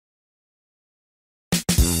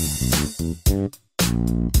Good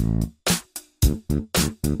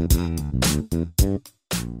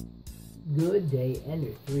day,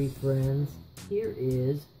 Ender 3 friends. Here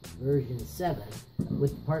is version 7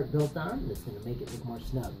 with the part built on that's going to make it look more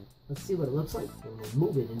snug. Let's see what it looks like when we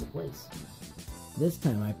move it into place. This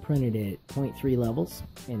time I printed it at 0.3 levels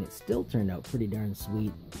and it still turned out pretty darn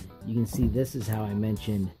sweet. You can see this is how I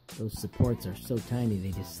mentioned those supports are so tiny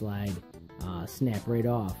they just slide, snap right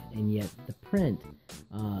off, and yet the print,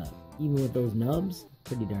 even with those nubs,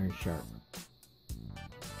 pretty darn sharp.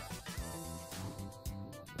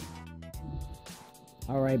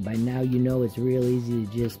 Alright, by now you know it's real easy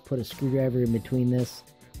to just put a screwdriver in between this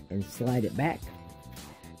and slide it back.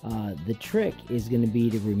 The trick is going to be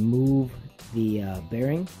to remove the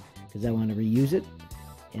bearing because I want to reuse it,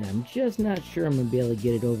 and I'm just not sure I'm going to be able to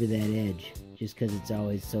get it over that edge just because it's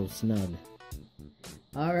always so snug.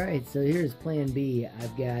 Alright, so here's plan B.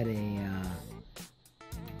 I've got a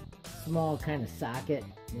small kind of socket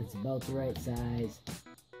that's about the right size,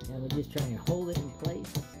 and we'll just try and hold it in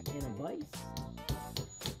place in a vise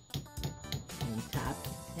and tap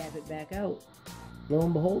it back out. Lo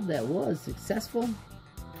and behold, that was successful.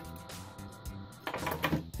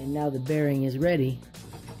 And now the bearing is ready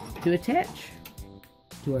to attach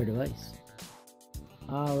to our device.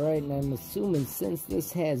 Alright, and I'm assuming since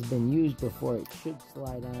this has been used before, it should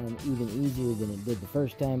slide on even easier than it did the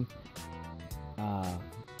first time.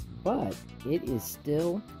 But it is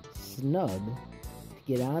still snug to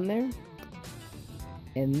get on there.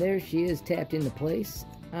 And there she is, tapped into place.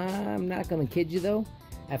 I'm not going to kid you though,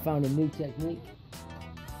 I found a new technique.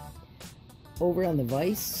 Over on the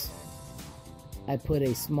vise, I put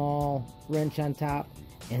a small wrench on top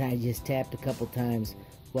and I just tapped a couple times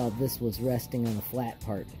while this was resting on the flat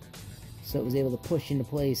part. So it was able to push into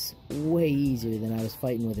place way easier than I was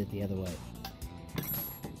fighting with it the other way.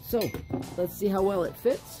 So let's see how well it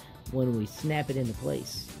fits when we snap it into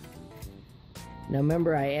place. Now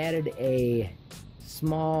remember, I added a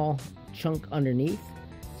small chunk underneath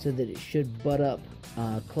so that it should butt up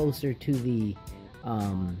closer to the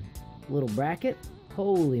little bracket.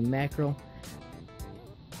 Holy mackerel.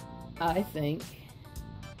 I think,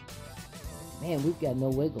 man, we've got no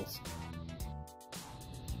wiggles.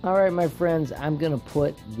 Alright my friends, I'm going to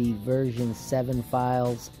put the version 7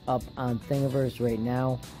 files up on Thingiverse right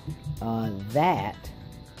now. That,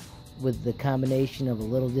 with the combination of a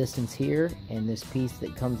little distance here and this piece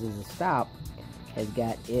that comes as a stop, has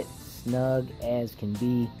got it snug as can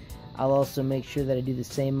be. I'll also make sure that I do the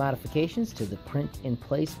same modifications to the print in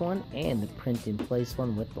place one and the print in place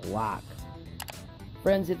one with the lock.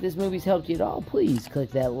 Friends, if this movie's helped you at all, please click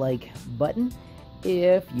that like button.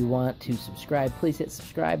 If you want to subscribe, please hit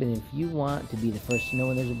subscribe. And if you want to be the first to know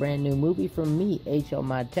when there's a brand new movie from me,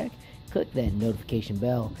 HLModTech, click that notification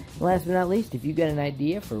bell. And last but not least, if you've got an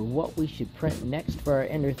idea for what we should print next for our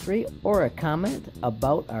Ender 3 or a comment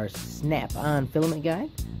about our Snap-on filament guide,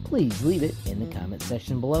 please leave it in the comment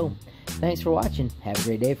section below. Thanks for watching. Have a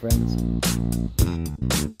great day, friends.